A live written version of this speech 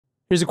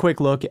Here's a quick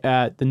look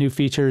at the new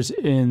features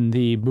in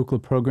the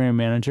Buchla Program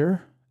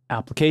Manager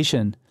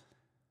application.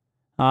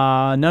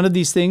 None of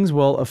these things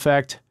will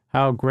affect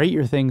how great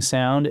your things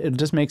sound. It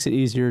just makes it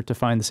easier to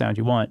find the sound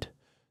you want.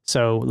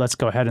 So let's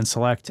go ahead and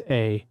select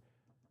a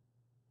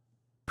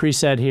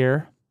preset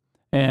here.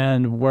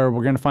 And where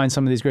we're going to find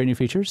some of these great new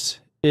features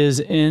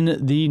is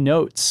in the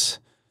notes.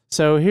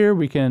 So here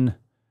we can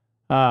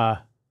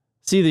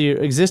see the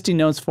existing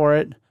notes for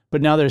it,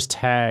 but now there's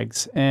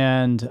tags.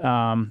 And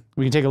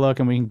we can take a look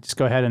and we can just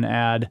go ahead and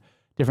add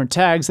different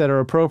tags that are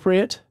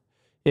appropriate.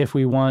 If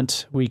we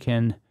want, we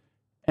can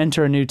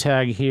enter a new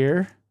tag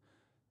here.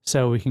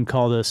 So we can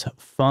call this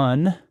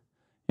fun,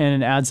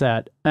 and it adds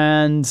that.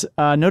 And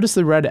notice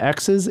the red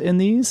X's in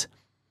these.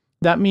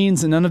 That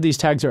means none of these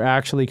tags are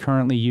actually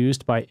currently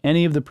used by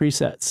any of the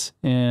presets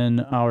in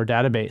our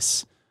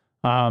database.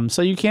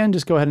 So you can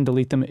just go ahead and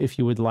delete them if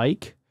you would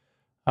like,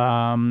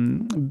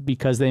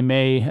 because they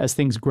may, as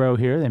things grow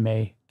here, they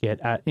may get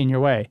in your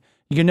way.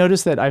 You can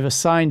notice that I've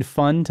assigned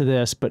fun to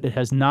this, but it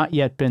has not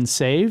yet been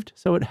saved,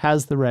 so it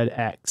has the red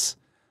X.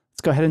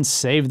 Let's go ahead and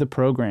save the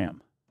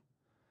program.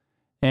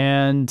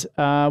 And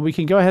we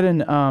can go ahead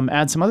and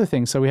add some other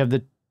things. So we have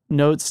the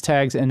notes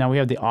tags, and now we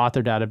have the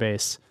author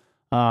database.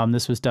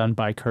 This was done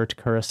by Kurt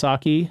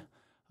Kurosaki.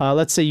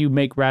 Let's say you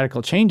make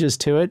radical changes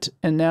to it,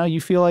 and now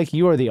you feel like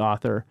you are the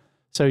author.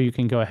 So you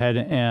can go ahead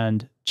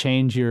and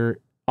change your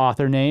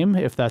author name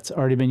if that's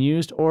already been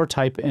used, or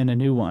type in a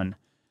new one.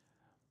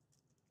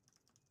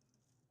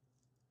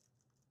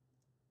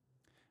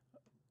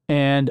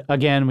 And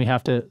again, we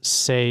have to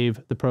save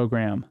the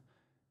program.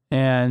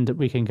 And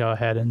we can go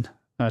ahead and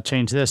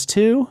change this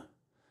to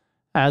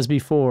as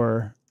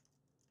before.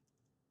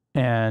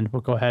 And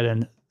we'll go ahead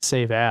and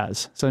save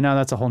as. So now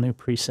that's a whole new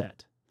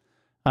preset.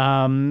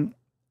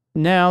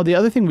 Now, the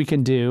other thing we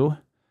can do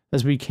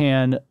is we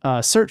can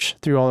search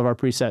through all of our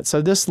presets.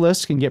 So this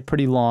list can get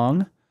pretty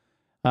long.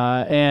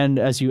 And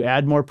as you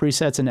add more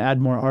presets and add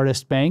more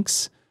artist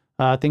banks,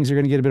 things are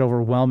going to get a bit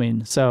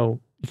overwhelming. So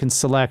you can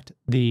select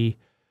the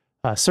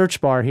search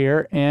bar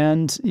here,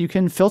 and you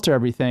can filter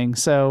everything.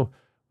 So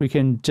we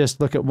can just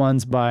look at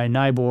ones by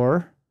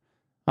Nibor.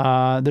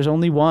 There's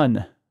only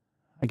one.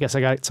 I guess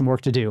I got some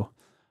work to do.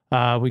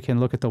 We can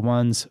look at the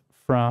ones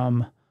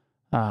from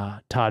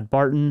Todd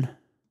Barton,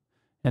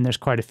 and there's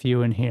quite a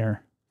few in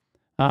here.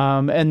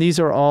 And these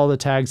are all the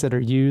tags that are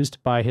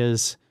used by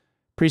his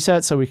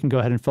preset, so we can go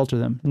ahead and filter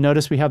them.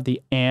 Notice we have the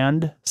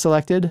and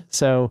selected,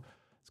 so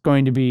it's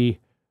going to be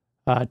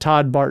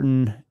Todd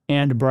Barton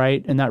and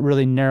Bright, and that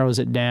really narrows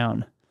it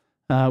down.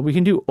 We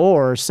can do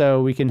or,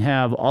 so we can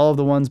have all of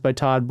the ones by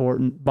Todd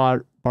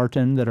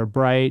Barton that are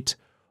bright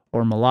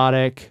or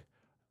melodic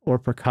or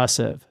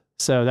percussive.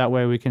 So that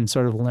way we can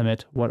sort of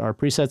limit what our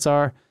presets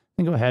are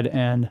and go ahead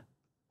and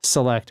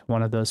select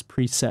one of those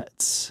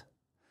presets.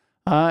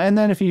 And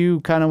then if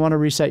you kind of want to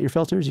reset your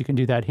filters, you can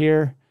do that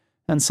here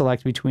and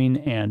select between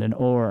and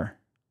or.